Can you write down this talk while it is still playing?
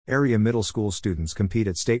Area middle school students compete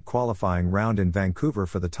at state qualifying round in Vancouver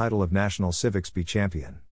for the title of National Civics Bee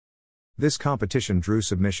Champion. This competition drew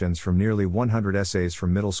submissions from nearly 100 essays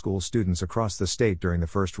from middle school students across the state during the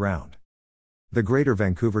first round. The Greater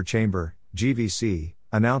Vancouver Chamber, GVC,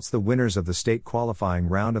 announced the winners of the state qualifying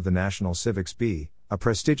round of the National Civics Bee, a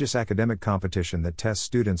prestigious academic competition that tests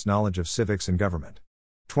students' knowledge of civics and government.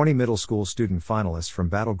 20 middle school student finalists from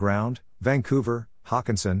Battleground, Vancouver,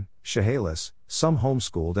 Hawkinson, Chehalis, some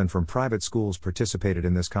homeschooled and from private schools participated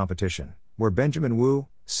in this competition, where Benjamin Wu,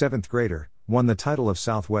 7th grader, won the title of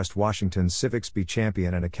Southwest Washington's Civics Bee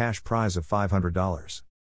Champion and a cash prize of $500.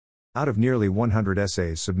 Out of nearly 100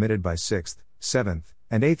 essays submitted by 6th, 7th,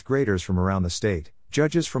 and 8th graders from around the state,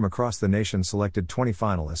 judges from across the nation selected 20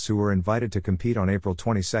 finalists who were invited to compete on April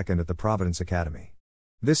 22 at the Providence Academy.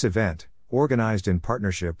 This event, organized in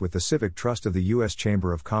partnership with the Civic Trust of the U.S.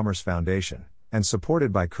 Chamber of Commerce Foundation, and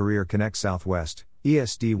supported by Career Connect Southwest,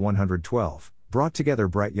 ESD 112, brought together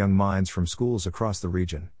bright young minds from schools across the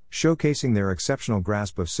region, showcasing their exceptional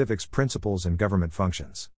grasp of civics principles and government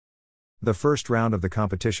functions. The first round of the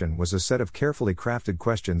competition was a set of carefully crafted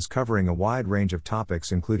questions covering a wide range of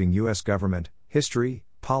topics including U.S. government, history,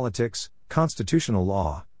 politics, constitutional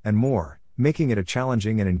law, and more, making it a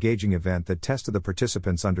challenging and engaging event that tested the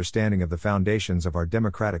participants' understanding of the foundations of our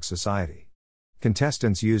democratic society.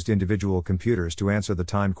 Contestants used individual computers to answer the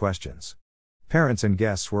timed questions. Parents and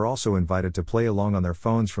guests were also invited to play along on their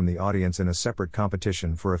phones from the audience in a separate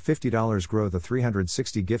competition for a $50 Grow the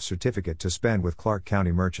 360 gift certificate to spend with Clark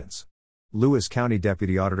County merchants. Lewis County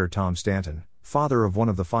Deputy Auditor Tom Stanton, father of one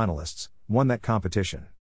of the finalists, won that competition.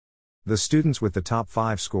 The students with the top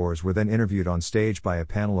 5 scores were then interviewed on stage by a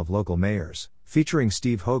panel of local mayors, featuring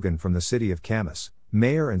Steve Hogan from the city of Camas,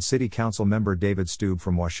 Mayor and City Council member David Stube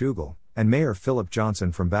from Washougal, and Mayor Philip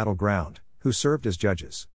Johnson from Battleground, who served as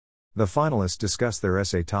judges. The finalists discussed their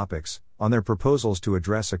essay topics, on their proposals to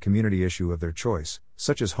address a community issue of their choice,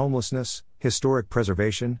 such as homelessness, historic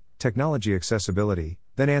preservation, technology accessibility,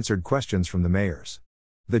 then answered questions from the mayors.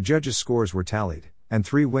 The judges' scores were tallied, and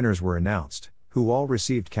 3 winners were announced, who all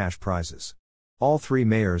received cash prizes. All 3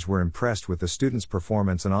 mayors were impressed with the students'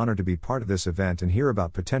 performance and honored to be part of this event and hear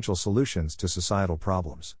about potential solutions to societal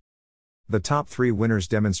problems. The top 3 winners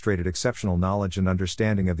demonstrated exceptional knowledge and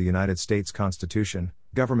understanding of the United States Constitution,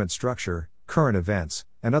 government structure, current events,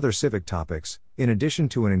 and other civic topics, in addition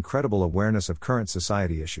to an incredible awareness of current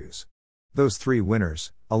society issues. Those 3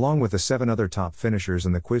 winners, along with the 7 other top finishers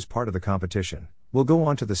in the quiz part of the competition, will go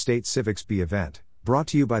on to the State Civics Bee event, brought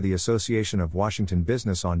to you by the Association of Washington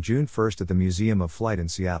Business on June 1 at the Museum of Flight in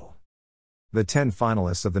Seattle. The 10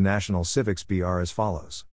 finalists of the National Civics Bee are as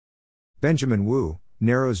follows. Benjamin Wu,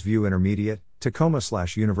 Narrows View Intermediate,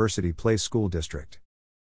 Tacoma/University Place School District.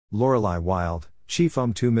 Lorelei Wild, Chief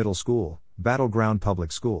 2 Middle School, Battleground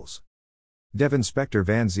Public Schools. Devin Spector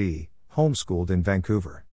Van Zee, homeschooled in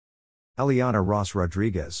Vancouver. Eliana Ross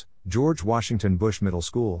Rodriguez, George Washington Bush Middle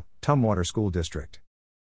School, Tumwater School District.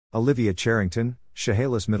 Olivia Charrington,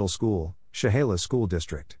 Chehalis Middle School, Chehalis School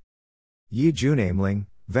District. Yi Jun Aimling,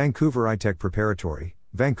 Vancouver iTech Preparatory,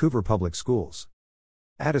 Vancouver Public Schools.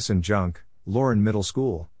 Addison Junk, Lauren Middle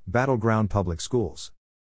School, Battleground Public Schools.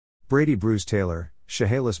 Brady Bruce Taylor,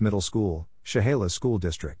 Chehalis Middle School, Chehalis School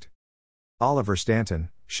District. Oliver Stanton,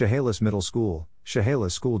 Chehalis Middle School,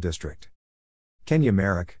 Chehalis School District. Kenya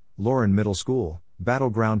Merrick, Lauren Middle School,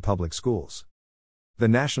 Battleground Public Schools. The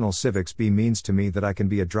National Civics Bee means to me that I can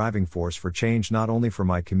be a driving force for change not only for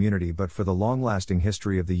my community but for the long-lasting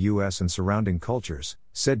history of the U.S. and surrounding cultures,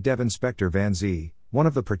 said Devin Spector Van Zee, one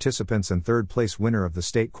of the participants and third-place winner of the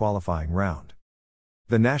state qualifying round.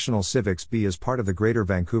 The National Civics Bee is part of the Greater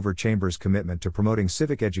Vancouver Chamber's commitment to promoting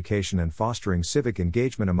civic education and fostering civic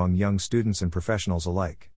engagement among young students and professionals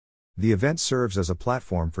alike. The event serves as a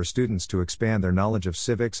platform for students to expand their knowledge of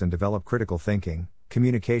civics and develop critical thinking,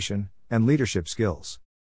 communication, and leadership skills.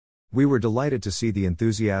 We were delighted to see the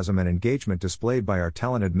enthusiasm and engagement displayed by our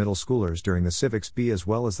talented middle schoolers during the Civics Bee as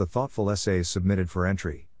well as the thoughtful essays submitted for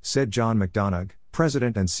entry, said John McDonough,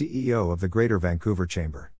 President and CEO of the Greater Vancouver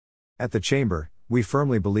Chamber. At the Chamber, we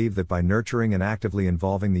firmly believe that by nurturing and actively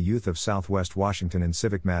involving the youth of Southwest Washington in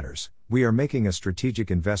civic matters, we are making a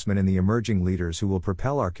strategic investment in the emerging leaders who will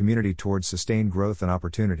propel our community towards sustained growth and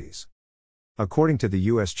opportunities. According to the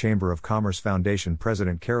U.S. Chamber of Commerce Foundation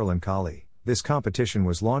President Carolyn Colley, this competition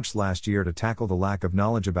was launched last year to tackle the lack of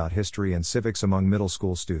knowledge about history and civics among middle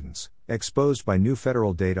school students, exposed by new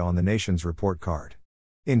federal data on the nation's report card.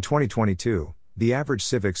 In 2022, the average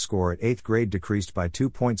civics score at 8th grade decreased by 2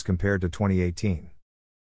 points compared to 2018.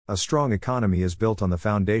 A strong economy is built on the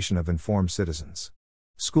foundation of informed citizens.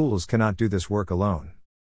 Schools cannot do this work alone.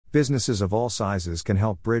 Businesses of all sizes can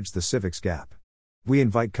help bridge the civics gap. We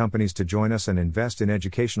invite companies to join us and invest in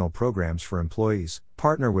educational programs for employees,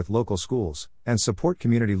 partner with local schools, and support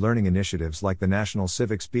community learning initiatives like the National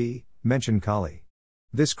Civics Bee, mentioned Kali.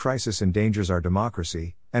 This crisis endangers our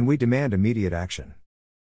democracy, and we demand immediate action.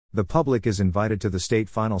 The public is invited to the state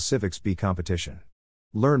final Civics Bee competition.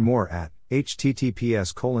 Learn more at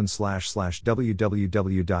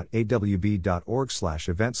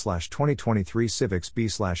https://www.awb.org/event/2023 Civics Bee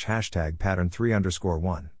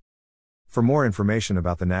 #pattern3_1. For more information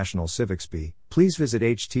about the National Civics Bee, please visit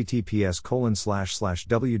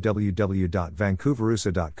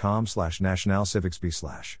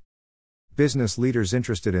https://www.vancouverusa.com/nationalcivicsbee/. Business leaders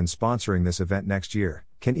interested in sponsoring this event next year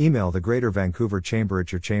can email the Greater Vancouver Chamber at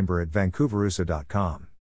yourchamber@vancouverusa.com.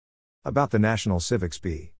 About the National Civics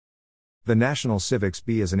Bee. The National Civics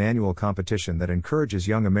Bee is an annual competition that encourages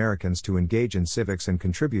young Americans to engage in civics and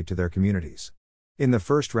contribute to their communities. In the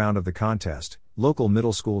first round of the contest, local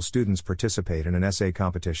middle school students participate in an essay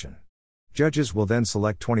competition. Judges will then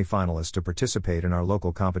select 20 finalists to participate in our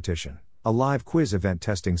local competition, a live quiz event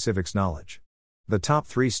testing civics knowledge. The top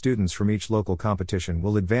 3 students from each local competition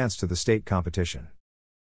will advance to the state competition.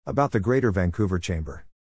 About the Greater Vancouver Chamber.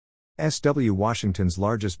 SW Washington's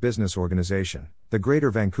largest business organization, the Greater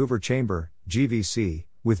Vancouver Chamber, GVC,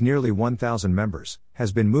 with nearly 1,000 members,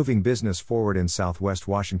 has been moving business forward in Southwest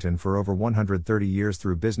Washington for over 130 years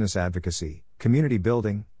through business advocacy, community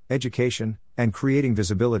building, education, and creating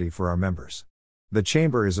visibility for our members. The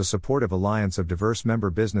Chamber is a supportive alliance of diverse member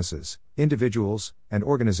businesses, individuals, and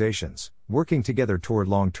organizations, working together toward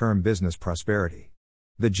long-term business prosperity.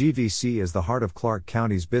 The GVC is the heart of Clark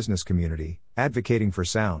County's business community, advocating for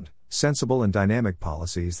sound, sensible and dynamic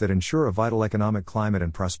policies that ensure a vital economic climate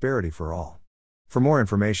and prosperity for all. For more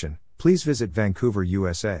information, please visit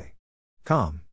vancouverusa.com.